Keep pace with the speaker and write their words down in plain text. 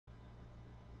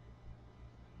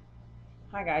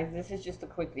Hi guys, this is just a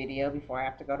quick video before I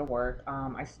have to go to work.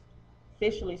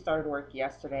 Officially started work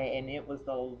yesterday and it was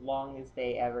the longest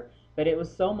day ever, but it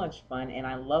was so much fun and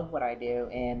I love what I do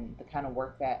and the kind of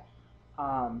work that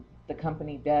the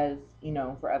company does,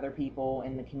 for other people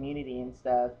in the community and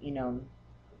stuff,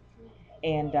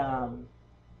 and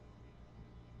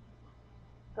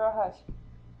girl hush,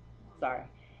 sorry.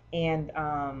 And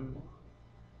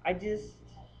I just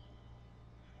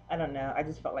I don't know. I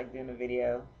just felt like doing a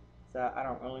video, so I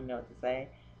don't really know what to say.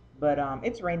 But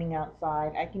it's raining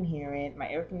outside. I can hear it. My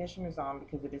air conditioner's on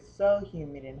because it is so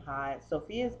humid and hot.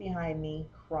 Sophia's behind me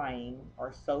crying,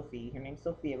 or Sophie. Her name's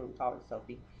Sophia, but we call her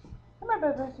Sophie. Come on,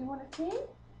 baby. You want to see?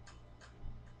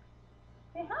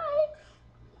 Say hi.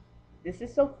 This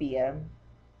is Sophia.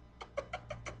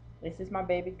 This is my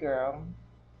baby girl.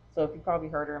 So if you probably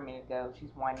heard her a minute ago,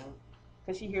 she's whining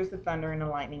because she hears the thunder and the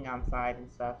lightning outside and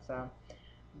stuff. So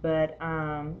but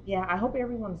yeah, I hope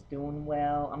everyone's doing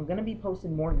well. I'm gonna be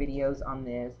posting more videos on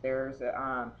this.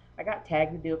 I got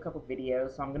tagged to do a couple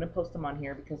videos, so I'm gonna post them on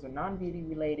here because they're non-beauty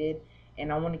related,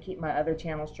 and I want to keep my other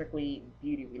channel strictly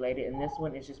beauty related. And this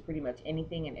one is just pretty much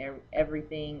anything and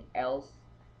everything else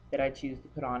that I choose to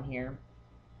put on here.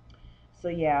 So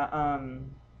yeah,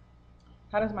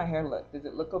 how does my hair look? Does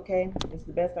it look okay? It's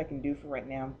the best I can do for right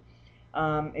now.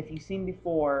 If you've seen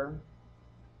before,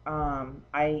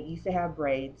 I used to have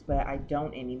braids, but I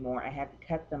don't anymore. I had to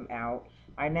cut them out.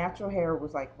 My natural hair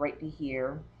was like right to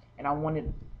here, and I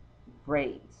wanted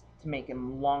braids to make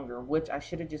them longer, which I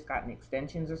should have just gotten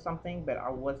extensions or something, but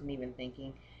I wasn't even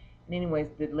thinking. And anyways,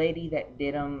 the lady that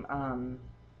did them,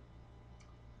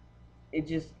 it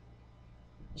just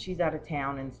she's out of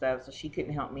town and stuff, so she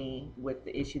couldn't help me with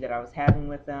the issue that I was having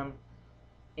with them.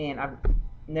 And I've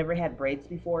never had braids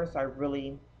before, so I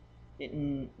really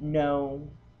didn't know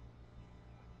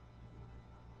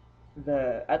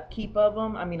the upkeep of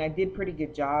them. I mean, I did pretty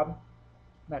good job,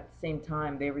 but at the same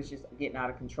time, they was just getting out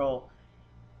of control.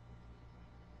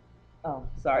 Oh,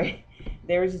 sorry.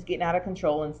 They were just getting out of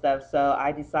control and stuff, so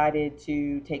I decided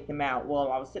to take them out.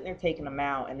 Well, I was sitting there taking them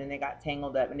out, and then they got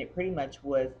tangled up, and it pretty much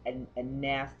was a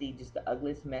nasty, just the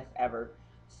ugliest mess ever.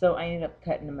 So I ended up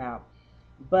cutting them out.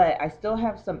 But I still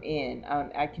have some in.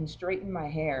 I can straighten my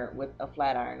hair with a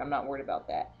flat iron. I'm not worried about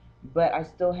that. But I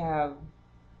still have,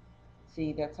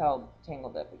 see, that's how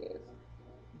tangled up it is.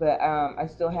 But I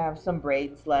still have some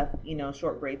braids left,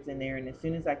 short braids in there. And as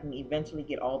soon as I can eventually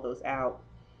get all those out,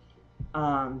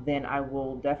 then I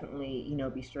will definitely,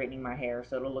 be straightening my hair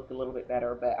so it'll look a little bit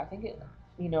better. But I think it,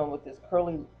 with this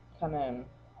curly kind of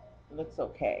looks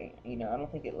okay. I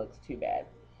don't think it looks too bad.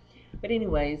 But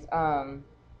anyways,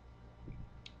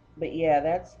 but yeah,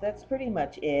 that's pretty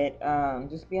much it.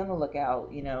 Just be on the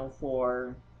lookout,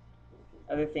 for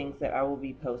other things that I will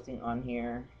be posting on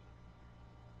here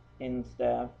and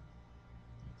stuff.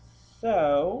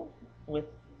 So, with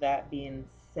that being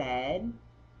said,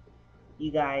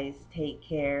 you guys take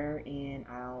care and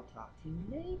I'll talk to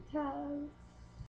you later.